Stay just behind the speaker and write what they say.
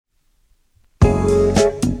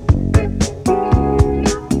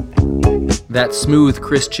That smooth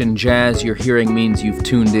Christian jazz you're hearing means you've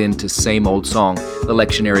tuned in to Same Old Song, the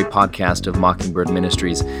lectionary podcast of Mockingbird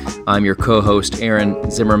Ministries. I'm your co-host,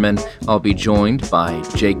 Aaron Zimmerman. I'll be joined by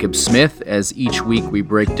Jacob Smith as each week we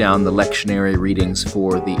break down the lectionary readings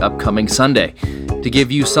for the upcoming Sunday to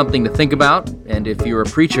give you something to think about, and if you're a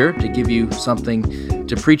preacher, to give you something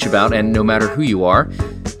to preach about, and no matter who you are,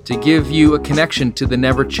 to give you a connection to the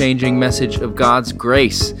never-changing message of God's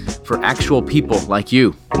grace for actual people like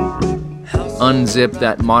you. Unzip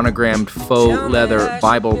that monogrammed faux leather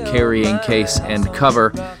Bible-carrying case and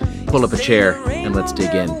cover, pull up a chair, and let's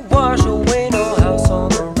dig in. Wash away no house on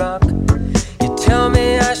the rock. You tell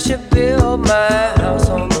me I should build my house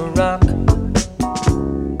on the rock.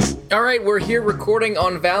 All right, we're here recording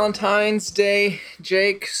on Valentine's Day,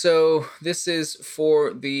 Jake. So this is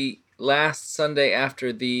for the last Sunday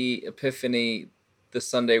after the Epiphany, the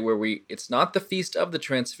Sunday where it's not the Feast of the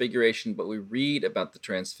Transfiguration, but we read about the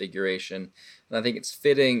Transfiguration. And I think it's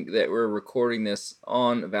fitting that we're recording this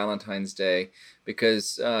on Valentine's Day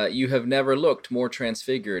because you have never looked more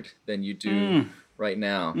transfigured than you do right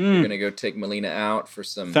now. You're going to go take Melina out for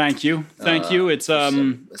some... Thank you. It's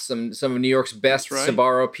some of New York's best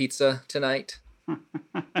Sbarro pizza tonight.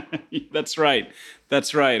 That's right.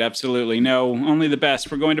 Absolutely. No, only the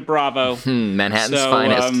best. We're going to Bravo. Manhattan's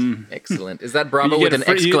finest. Excellent. Is that Bravo with an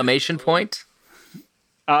exclamation point?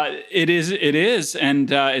 It is,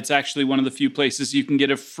 and it's actually one of the few places you can get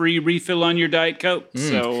a free refill on your Diet Coke.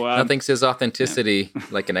 So nothing says authenticity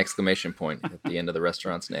like an exclamation point at the end of the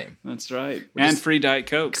restaurant's name. That's right. And free Diet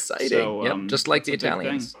Coke. Exciting. So, just like the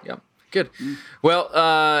Italians. Yep. Good. Well,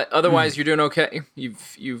 otherwise you're doing okay.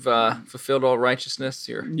 You've fulfilled all righteousness.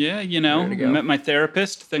 You're met my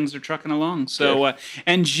therapist. Things are trucking along. So,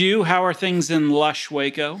 and you, how are things in lush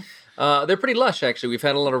Waco? They're pretty lush, actually. We've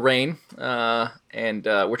had a lot of rain, and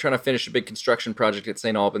we're trying to finish a big construction project at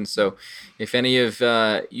St. Albans. So if any of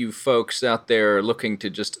you folks out there are looking to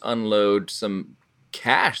just unload some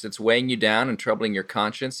cash that's weighing you down and troubling your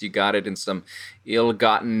conscience, you got it in some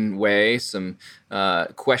ill-gotten way, some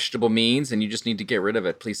questionable means, and you just need to get rid of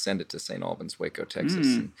it, please send it to St. Albans, Waco,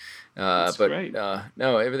 Texas. That's great.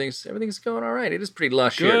 No, everything's going all right. It is pretty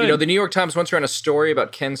lush Good. here. You know, the New York Times once ran a story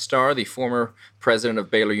about Ken Starr, the former president of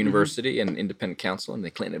Baylor University and independent counsel in the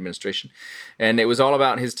Clinton administration, and it was all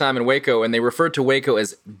about his time in Waco, and they referred to Waco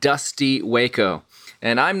as Dusty Waco.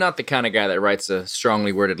 And I'm not the kind of guy that writes a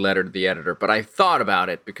strongly worded letter to the editor, but I thought about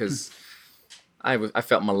it because I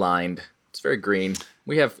felt maligned. It's very green.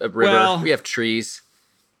 We have a river. We have trees.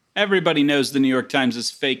 Everybody knows the New York Times is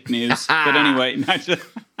fake news. But anyway,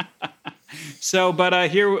 so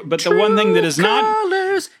the one thing that is not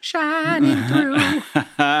colors shining through.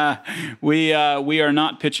 we are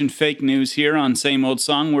not pitching fake news here on Same Old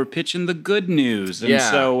Song. We're pitching the good news.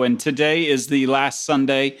 And today is the last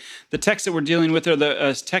Sunday. The text that we're dealing with are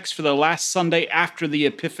the text for the last Sunday after the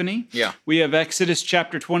Epiphany. Yeah. We have Exodus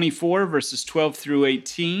chapter 24, verses 12 through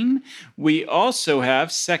 18. We also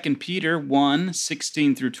have 2 Peter 1,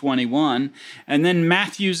 16 through 21. And then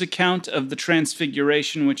Matthew's account of the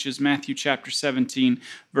Transfiguration, which is Matthew chapter 17,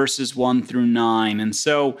 verses 1 through 9. And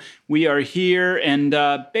so we are here, and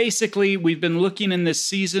basically we've been looking in this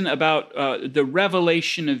season about the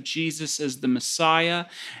revelation of Jesus as the Messiah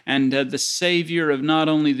and the Savior of not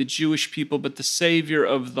only the Jewish people, but the Savior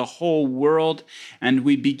of the whole world. And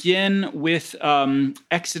we begin with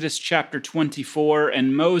Exodus chapter 24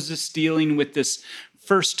 and Moses dealing with this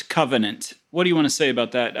first covenant. What do you want to say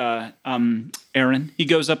about that, Aaron? He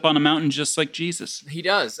goes up on a mountain just like Jesus. He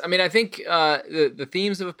does. I mean, I think the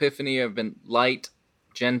themes of Epiphany have been light,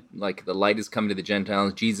 like the light is coming to the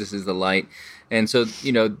Gentiles. Jesus is the light. And so,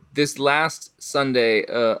 this last Sunday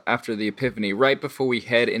after the Epiphany, right before we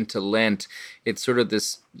head into Lent, it's sort of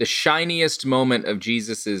the shiniest moment of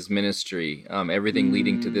Jesus's ministry. Everything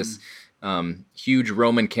leading to this huge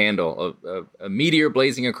Roman candle, a meteor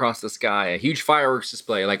blazing across the sky, a huge fireworks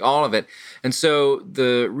display, like all of it. And so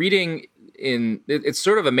the reading it's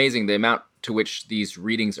sort of amazing the amount to which these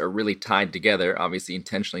readings are really tied together, obviously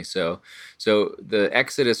intentionally so. So the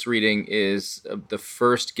Exodus reading is the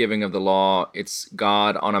first giving of the law. It's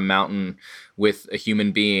God on a mountain with a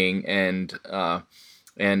human being and a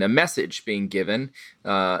message being given.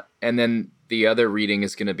 And then the other reading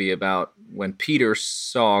is going to be about when Peter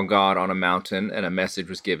saw God on a mountain and a message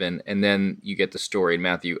was given. And then you get the story in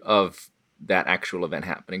Matthew of that actual event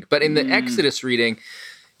happening. But in the Exodus reading,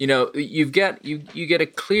 you get a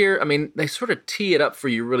clear, I mean, they sort of tee it up for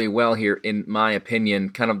you really well here, in my opinion,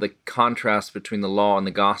 kind of the contrast between the law and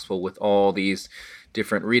the gospel with all these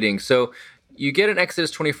different readings. So you get in Exodus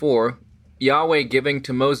 24, Yahweh giving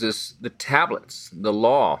to Moses the tablets, the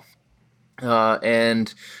law.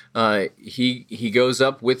 and he goes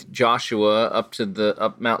up with Joshua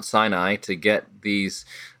up Mount Sinai to get these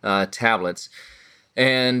tablets.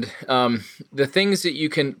 And the things that you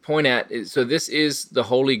can point at is, so this is the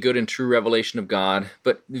holy, good, and true revelation of God.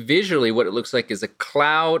 But visually, what it looks like is a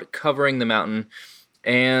cloud covering the mountain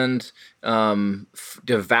and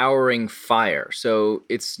devouring fire. So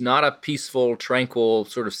it's not a peaceful, tranquil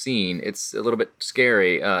sort of scene. It's a little bit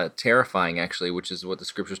scary, terrifying, actually, which is what the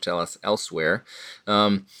scriptures tell us elsewhere.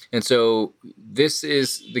 And so this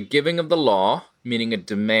is the giving of the law, meaning a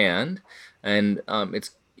demand, and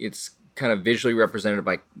it's kind of visually represented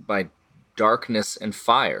by darkness and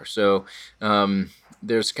fire. So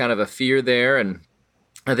there's kind of a fear there, and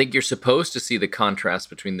I think you're supposed to see the contrast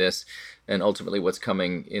between this and ultimately what's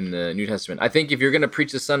coming in the New Testament. I think if you're going to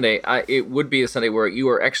preach this Sunday, it would be a Sunday where you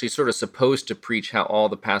are actually sort of supposed to preach how all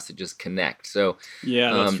the passages connect. So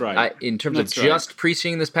yeah, that's right. In terms of just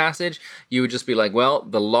preaching this passage, you would just be like, well,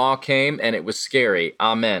 the law came and it was scary.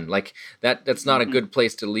 Amen. Like that's not a good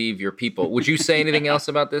place to leave your people. Would you say anything else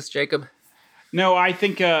about this, Jacob? No, I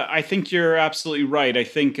think you're absolutely right. I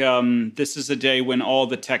think this is a day when all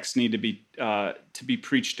the texts need to be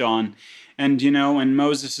preached on, and and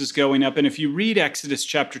Moses is going up. And if you read Exodus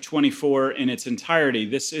chapter 24 in its entirety,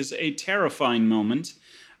 this is a terrifying moment.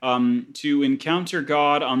 To encounter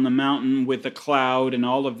God on the mountain with a cloud and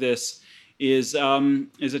all of this is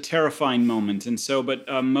a terrifying moment. And so, but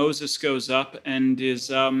Moses goes up and is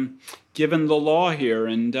given the law here,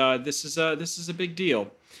 and this is a big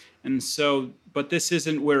deal. And so, but this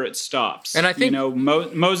isn't where it stops. And I think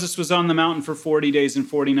Moses was on the mountain for 40 days and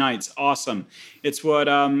 40 nights. Awesome. It's what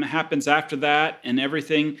happens after that and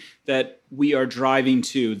everything that we are driving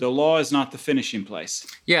to. The law is not the finishing place.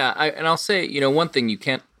 Yeah, and I'll say, one thing you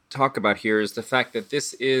can't talk about here is the fact that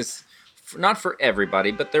this is not for everybody,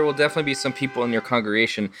 but there will definitely be some people in your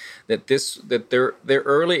congregation that their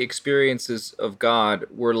early experiences of God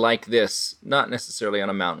were like this, not necessarily on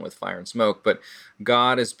a mountain with fire and smoke, but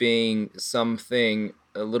God as being something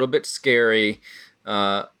a little bit scary,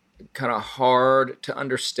 kind of hard to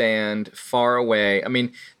understand, far away. I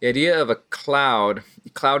mean, the idea of a cloud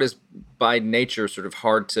is by nature sort of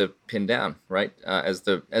hard to pin down, right? As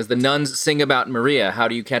the nuns sing about Maria, how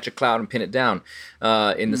do you catch a cloud and pin it down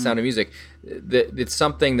in The Sound of Music? It's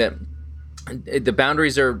something that the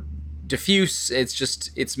boundaries are diffuse.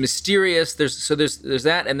 It's mysterious. There's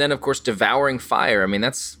that, and then of course devouring fire. I mean,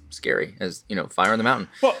 that's scary, as fire on the mountain.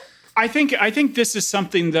 Well, I think this is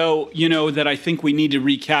something, though, that I think we need to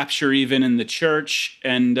recapture even in the church,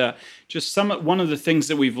 and just one of the things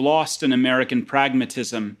that we've lost in American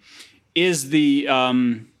pragmatism is the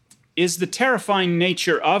terrifying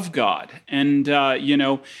nature of God. And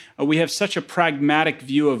we have such a pragmatic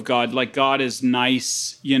view of God, like God is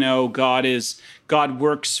nice, God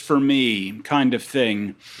works for me kind of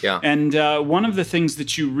thing. Yeah. And one of the things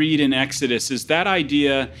that you read in Exodus is that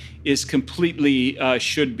idea is completely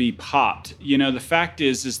should be popped. The fact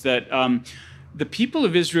is that the people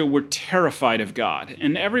of Israel were terrified of God,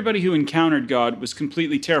 and everybody who encountered God was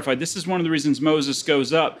completely terrified. This is one of the reasons Moses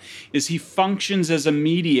goes up, is he functions as a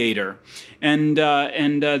mediator. And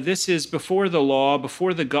this is before the law,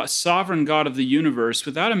 before the sovereign God of the universe.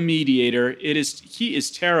 Without a mediator, he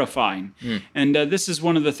is terrifying. And this is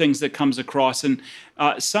one of the things that comes across. And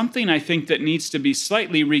something I think that needs to be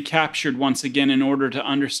slightly recaptured once again in order to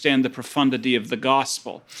understand the profundity of the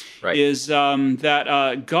gospel, right, is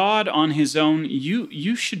that God on his own,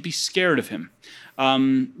 you should be scared of him.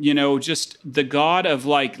 Just the God of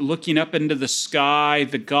like looking up into the sky,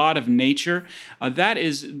 the God of nature,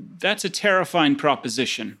 that's a terrifying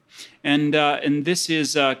proposition. And this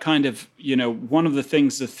is kind of, one of the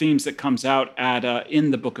themes that comes out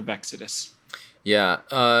in the book of Exodus.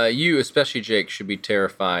 Yeah, you especially, Jake, should be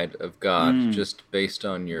terrified of God just based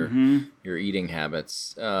on your eating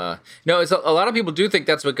habits. It's a lot of people do think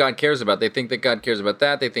that's what God cares about. They think that God cares about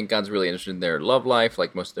that. They think God's really interested in their love life.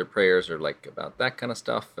 Like most of their prayers are like about that kind of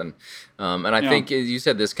stuff. And I think, as you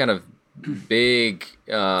said, this kind of big,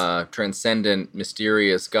 transcendent,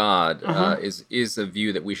 mysterious God is a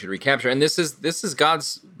view that we should recapture. And this is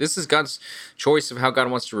God's choice of how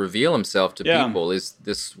God wants to reveal Himself to people, is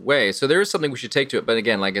this way. So there is something we should take to it. But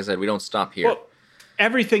again, like I said, we don't stop here. Well,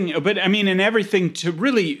 everything to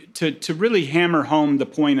really hammer home the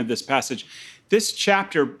point of this passage, this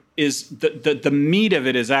chapter is the meat of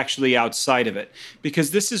it is actually outside of it,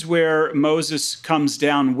 because this is where Moses comes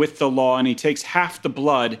down with the law and he takes half the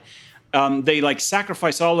blood. They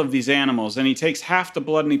sacrifice all of these animals, and he takes half the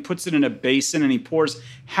blood and he puts it in a basin and he pours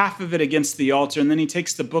half of it against the altar, and then he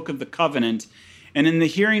takes the book of the covenant And in the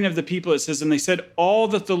hearing of the people, it says, and they said, all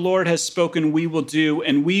that the Lord has spoken we will do,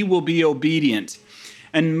 and we will be obedient.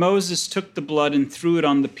 And Moses took the blood and threw it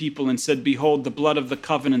on the people and said, behold, the blood of the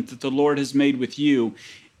covenant that the Lord has made with you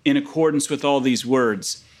in accordance with all these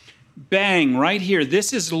words. Bang, right here.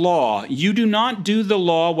 This is law. You do not do the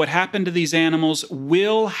law. What happened to these animals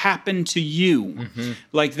will happen to you.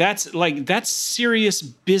 Mm-hmm. That's serious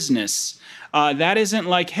business. That isn't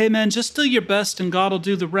like, hey man, just do your best and God will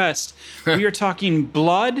do the rest. We are talking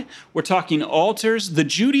blood. We're talking altars. The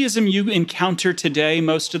Judaism you encounter today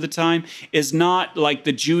most of the time is not like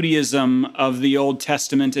the Judaism of the Old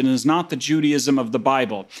Testament and is not the Judaism of the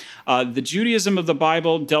Bible. The Judaism of the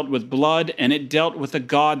Bible dealt with blood, and it dealt with a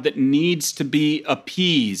God that needs to be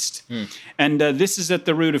appeased. And this is at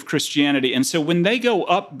the root of Christianity. And so when they go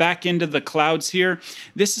up back into the clouds here,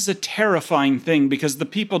 this is a terrifying thing because the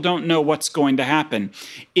people don't know what's going to happen.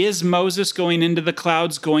 Is Moses going into the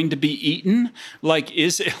clouds going to be eaten?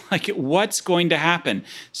 What's going to happen?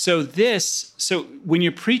 So when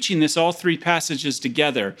you're preaching this, all three passages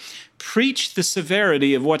together, preach the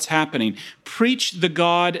severity of what's happening. Preach the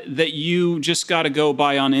God that you just got to go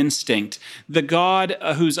by on instinct. The God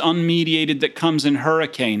who's unmediated that comes in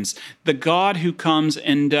hurricanes. The God who comes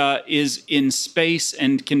and is in space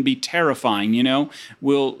and can be terrifying,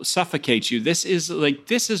 will suffocate you. This is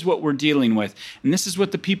what we're dealing with. And this is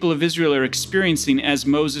what the people of Israel are experiencing as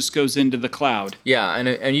Moses goes into the cloud. Yeah,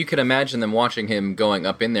 and you can imagine them watching him going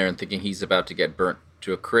up in there and thinking he's about to get burnt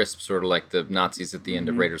to a crisp, sort of like the Nazis at the end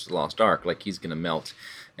of Raiders of the Lost Ark, like he's going to melt.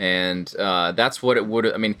 And that's what it would,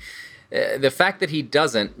 the fact that he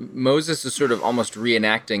doesn't, Moses is sort of almost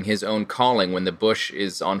reenacting his own calling when the bush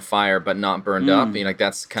is on fire but not burned up.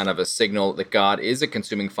 That's kind of a signal that God is a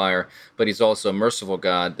consuming fire, but he's also a merciful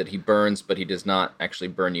God, that he burns, but he does not actually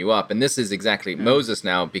burn you up. And this is exactly, Moses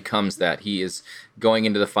now becomes that. He is going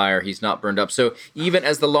into the fire, he's not burned up. So even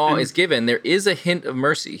as the law is given, there is a hint of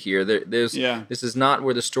mercy here. This is not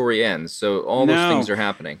where the story ends. So all those things are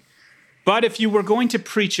happening. But if you were going to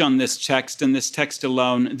preach on this text and this text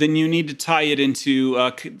alone, then you need to tie it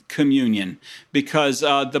into communion, because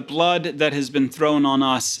the blood that has been thrown on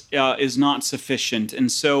us is not sufficient.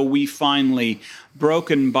 And so we finally,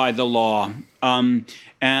 broken by the law and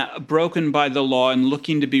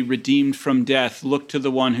looking to be redeemed from death, look to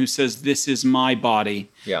the one who says, this is my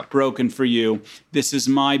body broken for you. This is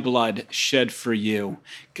my blood shed for you.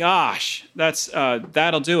 Gosh,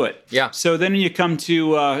 that'll do it. Yeah. So then you come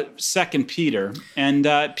to 2 Peter, and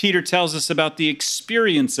Peter tells us about the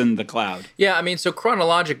experience in the cloud. Yeah, so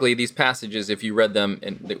chronologically, these passages, if you read them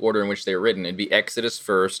in the order in which they were written, it'd be Exodus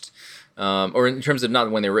first, or in terms of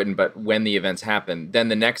not when they were written, but when the events happened. Then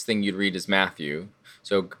the next thing you'd read is Matthew.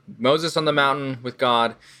 So Moses on the mountain with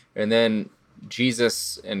God, and then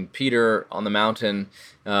Jesus and Peter on the mountain,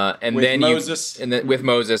 with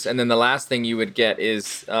Moses, and then the last thing you would get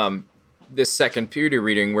is this 2 Peter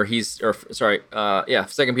reading where 2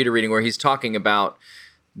 Peter reading where he's talking about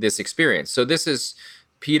this experience. So this is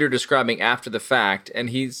Peter describing after the fact, and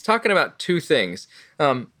he's talking about two things.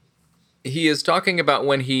 He is talking about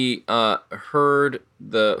when he heard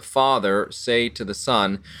the Father say to the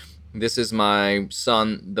Son, this is my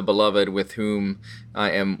Son, the beloved, with whom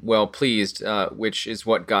I am well pleased, which is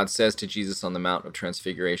what God says to Jesus on the Mount of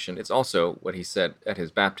Transfiguration. It's also what he said at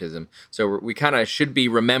his baptism. So we kind of should be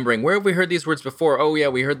remembering, where have we heard these words before? Oh yeah,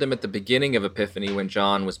 we heard them at the beginning of Epiphany when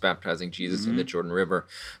John was baptizing Jesus in the Jordan River.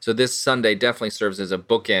 So this Sunday definitely serves as a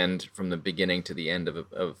bookend from the beginning to the end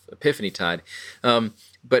of Epiphany tide.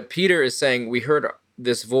 But Peter is saying, we heard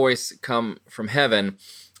this voice come from heaven.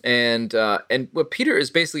 And what Peter is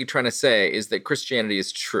basically trying to say is that Christianity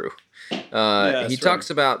is true. He talks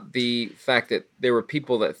about the fact that there were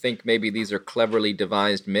people that think maybe these are cleverly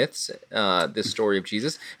devised myths, this story of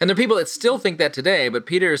Jesus. And there are people that still think that today, but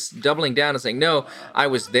Peter's doubling down and saying, no, I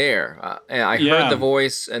was there. I heard the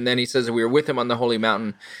voice, and then he says we were with him on the holy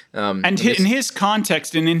mountain. In his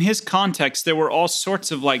context, there were all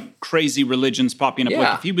sorts of crazy religions popping up.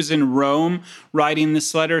 Like if he was in Rome writing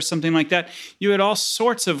this letter or something like that, you had all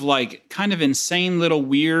sorts of kind of insane little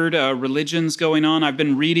weird religions going on. I've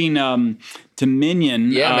been reading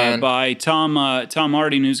Dominion by Tom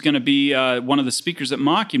Harding, who's going to be one of the speakers at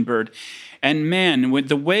Mockingbird. And man, with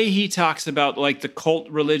the way he talks about the cult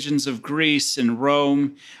religions of Greece and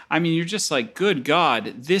Rome, you're just like, good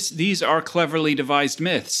God, these are cleverly devised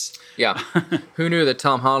myths. Yeah. Who knew that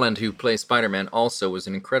Tom Holland, who plays Spider-Man, also was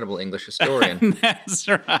an incredible English historian? That's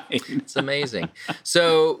right. It's amazing.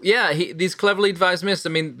 So, these cleverly devised myths,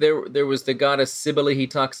 there was the goddess Cybele he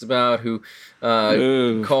talks about, who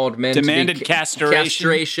called men demanded to be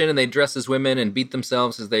castration, and they dress as women and beat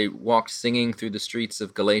themselves as they walked singing through the streets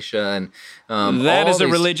of Galatia. That is a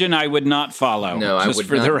religion I would not follow. No, I would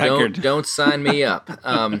for not. The record. Don't sign me up.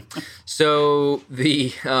 So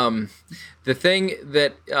the thing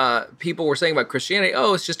that people were saying about Christianity,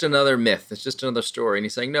 it's just another myth. It's just another story. And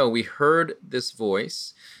he's saying, no, we heard this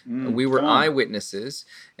voice. We were eyewitnesses.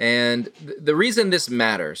 And the reason this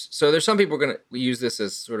matters, so there's some people who are going to use this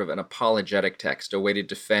as sort of an apologetic text, a way to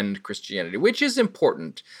defend Christianity, which is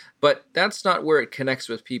important, but that's not where it connects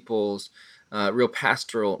with people's real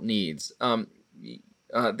pastoral needs.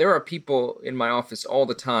 There are people in my office all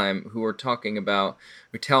the time who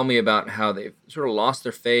tell me about how they've sort of lost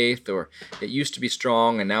their faith, or it used to be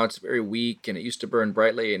strong and now it's very weak, and it used to burn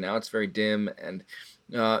brightly and now it's very dim. And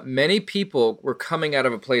many people were coming out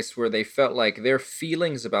of a place where they felt like their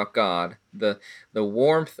feelings about God, the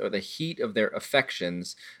warmth or the heat of their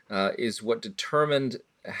affections, is what determined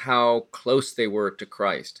how close they were to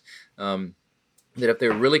Christ. That if they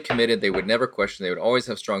were really committed, they would never question. They would always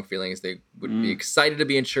have strong feelings. They would be excited to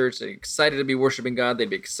be in church. They'd be excited to be worshiping God. They'd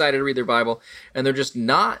be excited to read their Bible. And they're just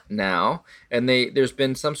not now. And there's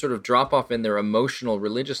been some sort of drop-off in their emotional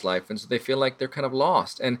religious life. And so they feel like they're kind of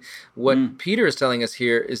lost. And what Peter is telling us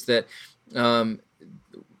here is that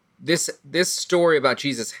this story about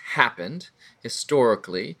Jesus happened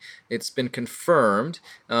historically. It's been confirmed,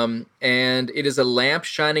 and it is a lamp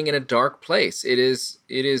shining in a dark place. It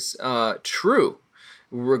is true,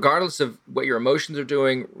 regardless of what your emotions are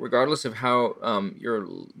doing, regardless of how your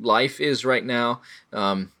life is right now.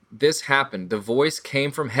 This happened. The voice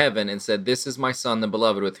came from heaven and said, "This is my son, the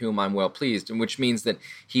beloved, with whom I'm well pleased," and which means that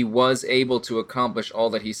he was able to accomplish all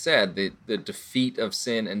that he said, the defeat of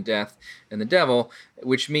sin and death and the devil,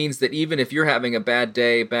 which means that even if you're having a bad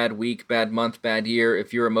day, bad week, bad month, bad year,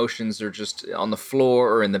 if your emotions are just on the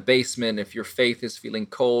floor or in the basement, if your faith is feeling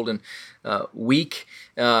cold and weak,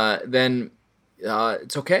 then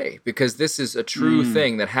it's okay, because this is a true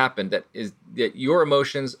thing that happened, that your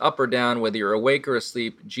emotions, up or down, whether you're awake or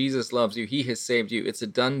asleep, Jesus loves you. He has saved you. It's a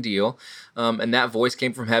done deal. And that voice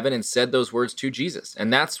came from heaven and said those words to Jesus.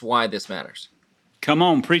 And that's why this matters. Come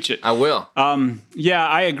on, preach it. I will. Yeah,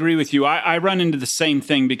 I agree with you. I run into the same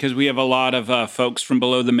thing because we have a lot of folks from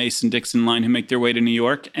below the Mason-Dixon line who make their way to New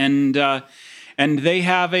York. And they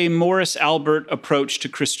have a Morris Albert approach to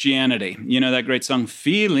Christianity. You know that great song,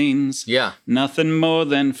 Feelings? Yeah. Nothing more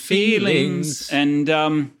than feelings. And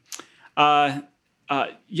that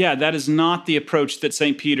is not the approach that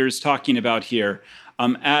St. Peter is talking about here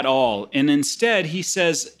at all. And instead, he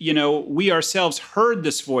says, we ourselves heard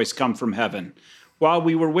this voice come from heaven while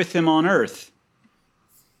we were with him on earth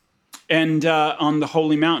and on the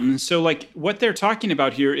holy mountain. So what they're talking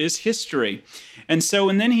about here is history. And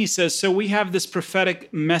then he says, so we have this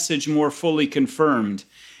prophetic message more fully confirmed.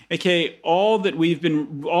 Okay, all that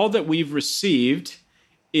we've received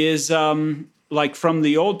is from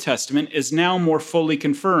the Old Testament is now more fully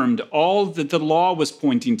confirmed. All that the law was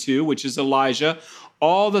pointing to, which is Elijah,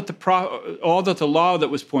 all that the law that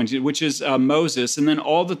was pointing to, which is Moses, and then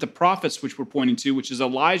all that the prophets which were pointing to, which is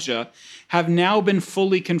Elijah, have now been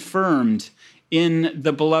fully confirmed in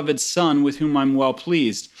the beloved Son with whom I'm well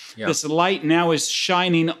pleased. Yeah. This light now is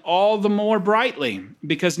shining all the more brightly,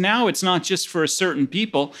 because now it's not just for a certain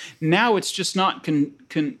people. Now it's just not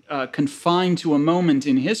confined to a moment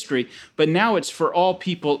in history, but now it's for all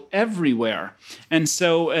people everywhere. And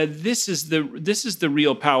so this is the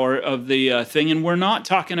real power of the thing. And we're not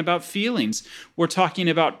talking about feelings. We're talking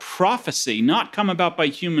about prophecy, not come about by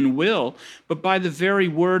human will, but by the very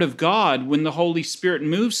word of God when the Holy Spirit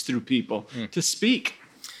moves through people to speak.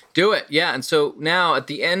 Do it, yeah. And so now at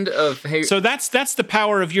the end of... So that's the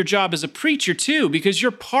power of your job as a preacher too, because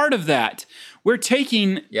you're part of that. We're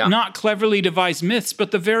taking not cleverly devised myths,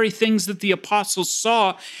 but the very things that the apostles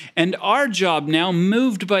saw, and our job now,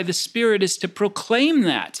 moved by the Spirit, is to proclaim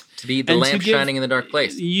that. To be the lamp shining in the dark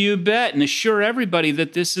place. You bet, and assure everybody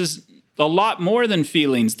that this is a lot more than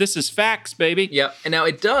feelings. This is facts, baby. Yeah, and now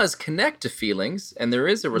it does connect to feelings, and there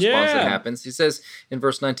is a response that happens. He says in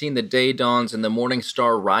verse 19, the day dawns and the morning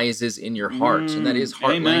star rises in your hearts, and that is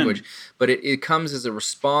heart language. But it comes as a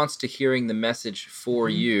response to hearing the message for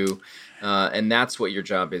you, and that's what your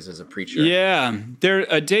job is as a preacher. Yeah,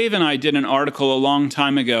 Dave and I did an article a long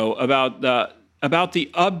time ago about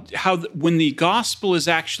how when the gospel is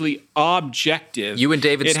actually objective. You and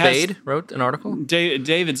David Spade wrote an article?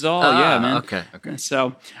 David Zoll, yeah, man. Okay.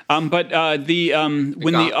 So, when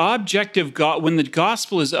the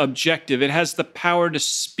gospel is objective, it has the power to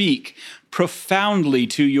speak profoundly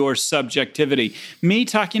to your subjectivity. Me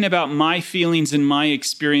talking about my feelings and my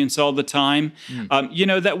experience all the time,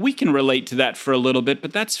 that we can relate to that for a little bit,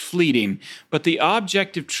 but that's fleeting. But the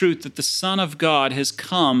objective truth that the Son of God has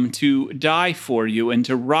come to die for you and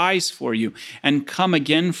to rise for you and come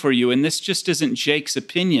again for you, and this just isn't Jake's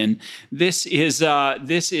opinion. This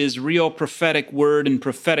is real prophetic word and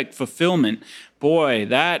prophetic fulfillment. Boy,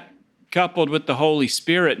 that coupled with the Holy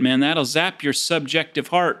Spirit, man, that'll zap your subjective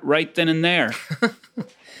heart right then and there.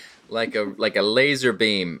 Like a laser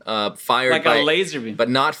beam, fired like by a laser beam, but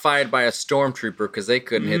not fired by a stormtrooper because they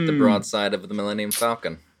couldn't hit the broadside of the Millennium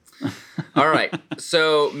Falcon. All right,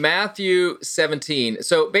 so Matthew 17.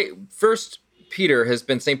 So first,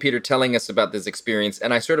 St. Peter telling us about this experience,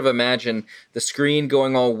 and I sort of imagine the screen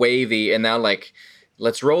going all wavy, and now like,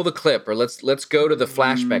 let's roll the clip, or let's go to the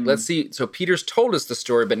flashback. Let's see. So Peter's told us the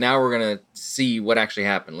story, but now we're going to see what actually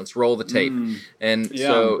happened. Let's roll the tape.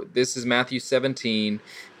 So this is Matthew 17.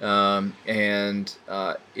 And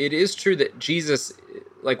it is true that Jesus,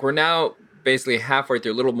 like we're now basically halfway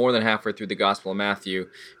through, a little more than halfway through the Gospel of Matthew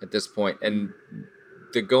at this point. And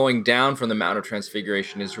the going down from the Mount of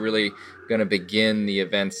Transfiguration is really going to begin the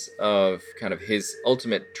events of kind of his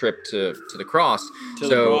ultimate trip to the cross.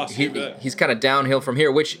 He's kind of downhill from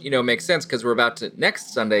here, which, makes sense because we're about to,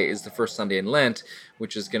 next Sunday is the first Sunday in Lent,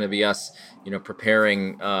 which is going to be us,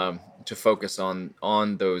 preparing to focus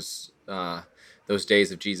on those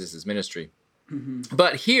days of Jesus' ministry. Mm-hmm.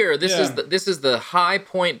 But here, this is the high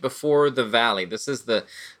point before the valley. This is the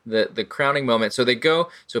crowning moment. So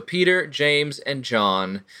So Peter, James, and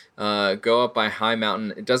John go up by a high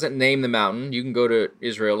mountain. It doesn't name the mountain. You can go to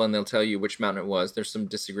Israel and they'll tell you which mountain it was. There's some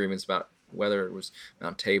disagreements about whether it was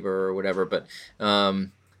Mount Tabor or whatever. But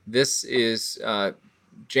this is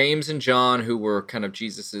James and John, who were kind of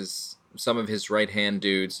some of his right-hand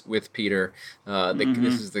dudes with Peter.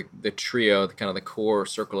 This is the trio, the core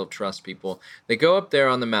circle of trust people. They go up there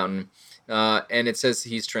on the mountain, and it says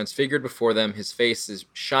he's transfigured before them. His face is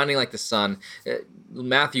shining like the sun.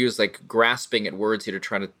 Matthew is like grasping at words here to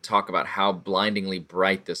try to talk about how blindingly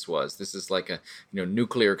bright this was. This is like a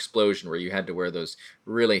nuclear explosion where you had to wear those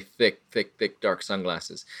really thick, dark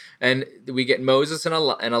sunglasses. And we get Moses and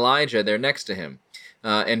Elijah there next to him.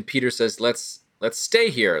 And Peter says, Let's stay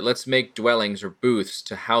here. Let's make dwellings or booths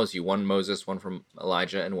to house you. One Moses, one from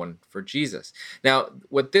Elijah, and one for Jesus. Now,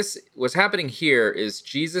 what's happening here is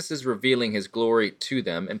Jesus is revealing his glory to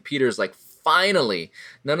them, and Peter's like, finally,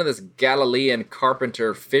 none of this Galilean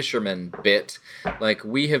carpenter fisherman bit. Like,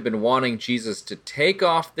 we have been wanting Jesus to take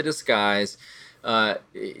off the disguise,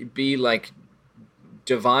 be like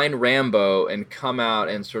divine Rambo, and come out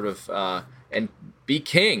and sort of and be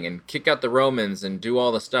king and kick out the Romans and do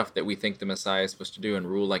all the stuff that we think the Messiah is supposed to do and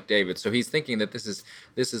rule like David. So he's thinking that this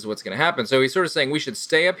is what's going to happen. So he's sort of saying we should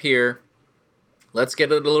stay up here. Let's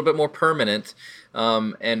get it a little bit more permanent,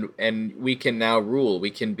 and we can now rule.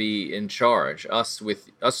 We can be in charge. Us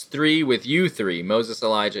three with you three, Moses,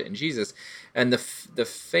 Elijah, and Jesus. And the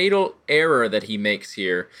fatal error that he makes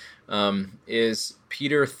here is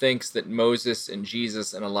Peter thinks that Moses and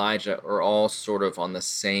Jesus and Elijah are all sort of on the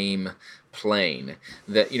same plane.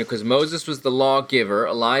 That, because Moses was the lawgiver,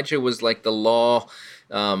 Elijah was like the law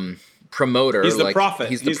promoter. He's the prophet.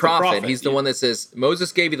 He's the prophet. He's the one that says,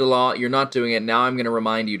 Moses gave you the law, you're not doing it, now I'm going to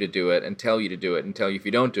remind you to do it and tell you to do it and tell you if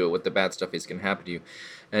you don't do it what the bad stuff is going to happen to you.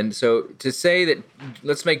 And so to say that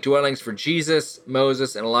let's make dwellings for Jesus,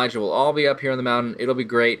 Moses, and Elijah will all be up here on the mountain, it'll be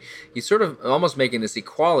great. He's sort of almost making this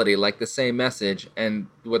equality, like the same message. And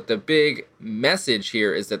what the big message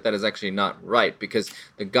here is that is actually not right, because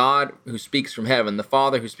the God who speaks from heaven, the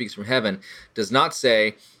Father who speaks from heaven, does not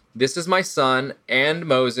say, this is my son and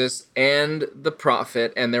Moses and the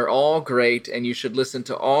prophet, and they're all great, and you should listen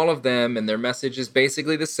to all of them, and their message is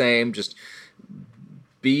basically the same, just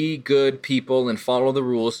be good people and follow the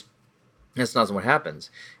rules. That's not what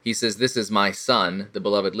happens. He says, this is my son, the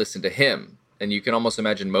beloved, listen to him. And you can almost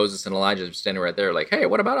imagine Moses and Elijah standing right there like, hey,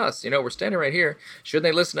 what about us? We're standing right here. Shouldn't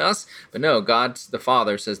they listen to us? But no, God the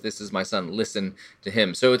Father says, this is my son, listen to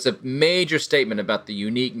him. So it's a major statement about the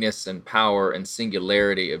uniqueness and power and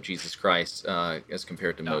singularity of Jesus Christ as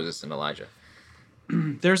compared to Moses and Elijah.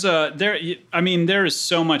 There is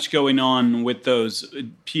so much going on with those,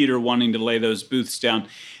 Peter wanting to lay those booths down.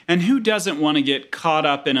 And who doesn't want to get caught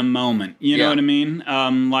up in a moment? You know what I mean?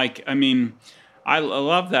 I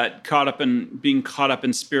love that, being caught up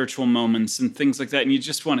in spiritual moments and things like that. And you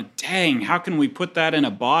just want to, dang, how can we put that in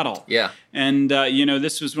a bottle? Yeah. And,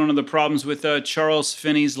 this was one of the problems with Charles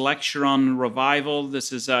Finney's lecture on revival.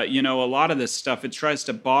 This is, a lot of this stuff, it tries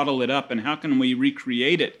to bottle it up. And how can we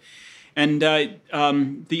recreate it? And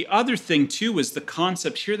the other thing, too, is the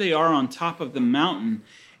concept. Here they are on top of the mountain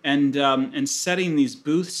and setting these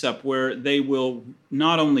booths up where they will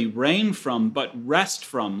not only reign from, but rest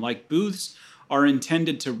from. Like booths are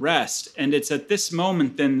intended to rest. And it's at this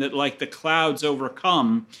moment then that like the clouds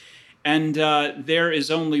overcome and there is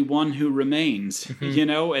only one who remains, you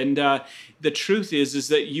know? And the truth is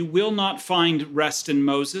that you will not find rest in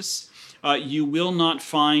Moses. You will not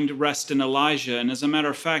find rest in Elijah. And as a matter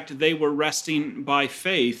of fact, they were resting by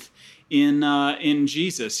faith in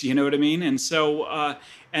Jesus, you know what I mean? And so,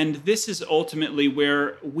 and this is ultimately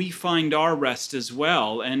where we find our rest as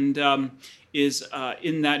well, and is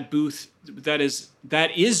in that booth that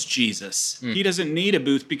is Jesus. He doesn't need a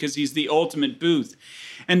booth because he's the ultimate booth.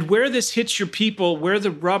 And where this hits your people, where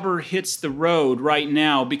the rubber hits the road right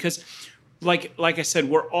now, because like I said,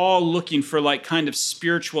 we're all looking for like kind of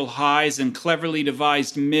spiritual highs and cleverly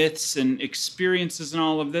devised myths and experiences and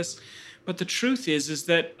all of this. But the truth is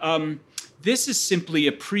that this is simply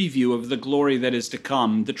a preview of the glory that is to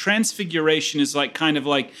come. The transfiguration is like kind of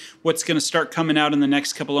like what's going to start coming out in the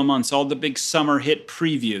next couple of months, all the big summer hit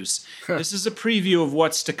previews. This is a preview of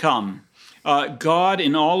what's to come. God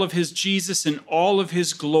in all of his Jesus in all of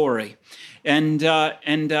his glory. And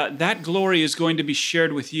that glory is going to be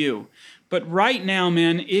shared with you. But right now,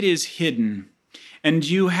 man, it is hidden. And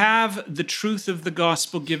you have the truth of the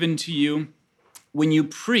gospel given to you when you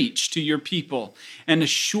preach to your people and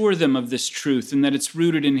assure them of this truth and that it's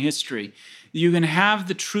rooted in history. You can have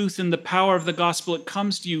the truth and the power of the gospel. It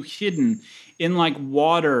comes to you hidden in like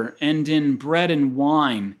water and in bread and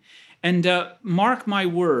wine. And mark my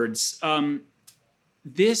words,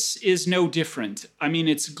 this is no different. I mean,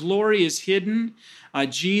 its glory is hidden.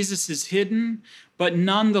 Jesus is hidden. But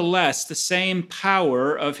nonetheless, the same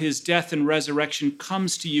power of his death and resurrection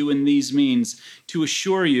comes to you in these means to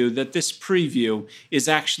assure you that this preview is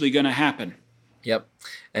actually going to happen. Yep.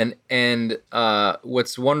 And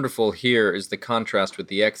what's wonderful here is the contrast with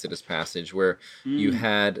the Exodus passage where you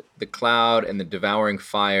had the cloud and the devouring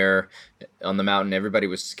fire on the mountain. Everybody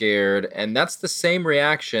was scared. And that's the same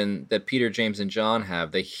reaction that Peter, James, and John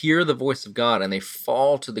have. They hear the voice of God and they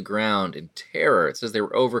fall to the ground in terror. It says they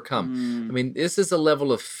were overcome. I mean, this is a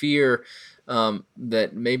level of fear that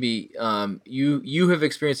maybe you have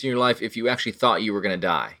experienced in your life if you actually thought you were going to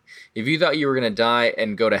die. If you thought you were going to die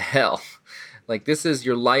and go to hell, like this is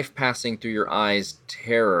your life passing through your eyes,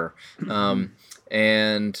 terror,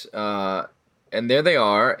 and there they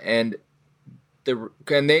are, and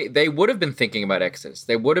they would have been thinking about Exodus.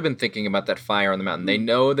 They would have been thinking about that fire on the mountain. They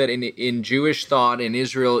know that in Jewish thought in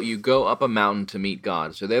Israel, you go up a mountain to meet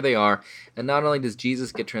God. So there they are, and not only does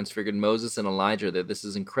Jesus get transfigured, Moses and Elijah. This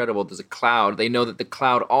is incredible. There's a cloud. They know that the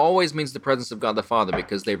cloud always means the presence of God the Father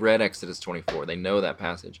because they've read Exodus 24. They know that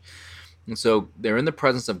passage. And so they're in the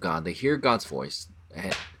presence of God. They hear God's voice.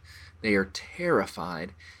 And they are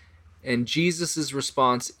terrified. And Jesus'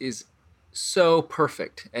 response is so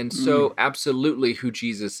perfect and so absolutely who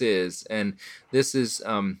Jesus is. And this is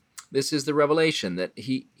the revelation that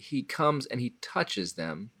he comes and he touches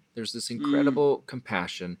them. There's this incredible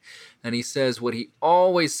compassion. And he says what he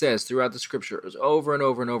always says throughout the scriptures over and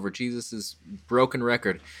over and over. Jesus' broken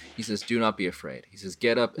record. He says, do not be afraid. He says,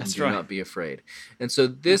 get up and do not be afraid. And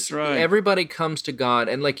so everybody comes to God.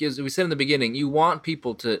 And like as we said in the beginning, we want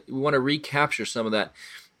to recapture some of that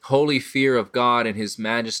holy fear of God and his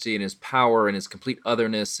majesty and his power and his complete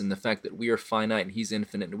otherness and the fact that we are finite and he's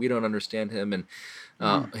infinite and we don't understand him and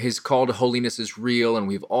his call to holiness is real and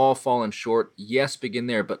we've all fallen short. Yes, begin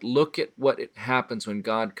there, but look at what happens when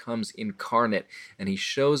God comes incarnate and he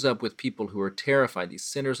shows up with people who are terrified, these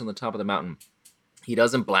sinners on the top of the mountain. He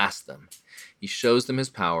doesn't blast them. He shows them his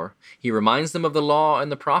power. He reminds them of the law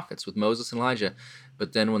and the prophets with Moses and Elijah.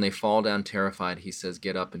 But then when they fall down terrified, he says,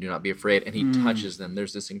 get up and do not be afraid. And he touches them.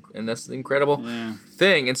 There's this, and that's the incredible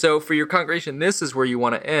thing. And so for your congregation, this is where you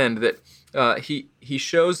want to end, that he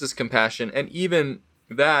shows this compassion. And even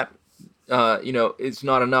that, it's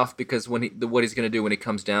not enough because what he's going to do when he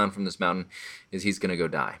comes down from this mountain is he's going to go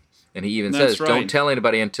die. And he even says, don't tell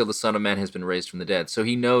anybody until the Son of Man has been raised from the dead. So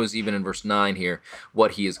he knows even in verse 9 here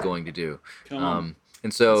what he is going to do.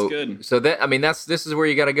 And so, this is where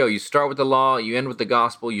you got to go. You start with the law, you end with the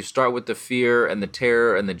gospel, you start with the fear and the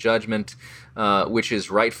terror and the judgment, which is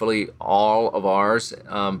rightfully all of ours.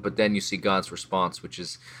 But then you see God's response, which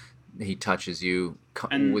is he touches you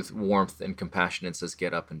with warmth and compassion and says,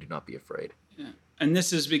 get up and do not be afraid. Yeah. And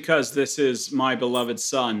this is because this is my beloved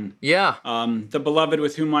Son. Yeah. The beloved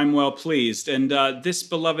with whom I'm well pleased. And this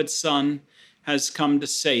beloved Son has come to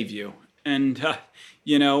save you. And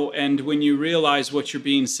and when you realize what you're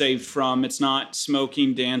being saved from, it's not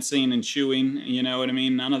smoking, dancing, and chewing, you know what I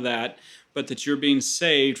mean? None of that, but that you're being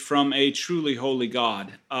saved from a truly holy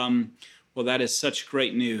God. Well, that is such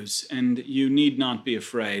great news, and you need not be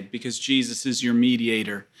afraid because Jesus is your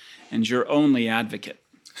mediator and your only advocate.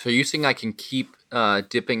 So you saying I can keep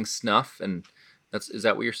dipping snuff, and is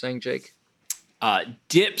that what you're saying, Jake?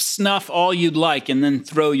 Dip snuff all you'd like, and then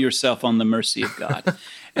throw yourself on the mercy of God.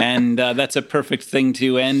 And that's a perfect thing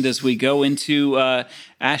to end as we go into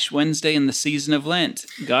Ash Wednesday and the season of Lent.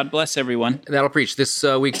 God bless everyone. That'll preach. This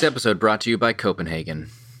week's episode brought to you by Copenhagen.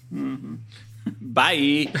 Mm-hmm.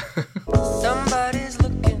 Bye. Somebody's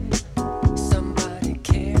looking, somebody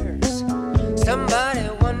cares, somebody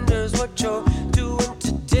wonders what you're doing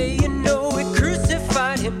today. You know we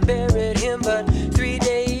crucified him, buried him, but 3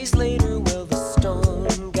 days later, well, the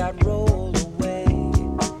stone got rolled away.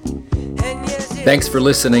 And yes, thanks for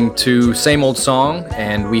listening to Same Old Song,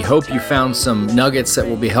 and we hope you found some nuggets that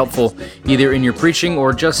will be helpful either in your preaching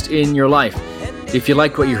or just in your life. If you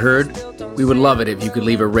liked what you heard, we would love it if you could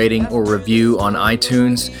leave a rating or review on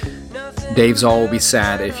iTunes. Dave's All will be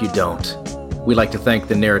sad if you don't. We'd like to thank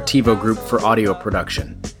the Narrativo Group for audio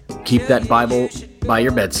production. Keep that Bible by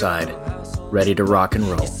your bedside, ready to rock and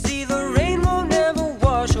roll.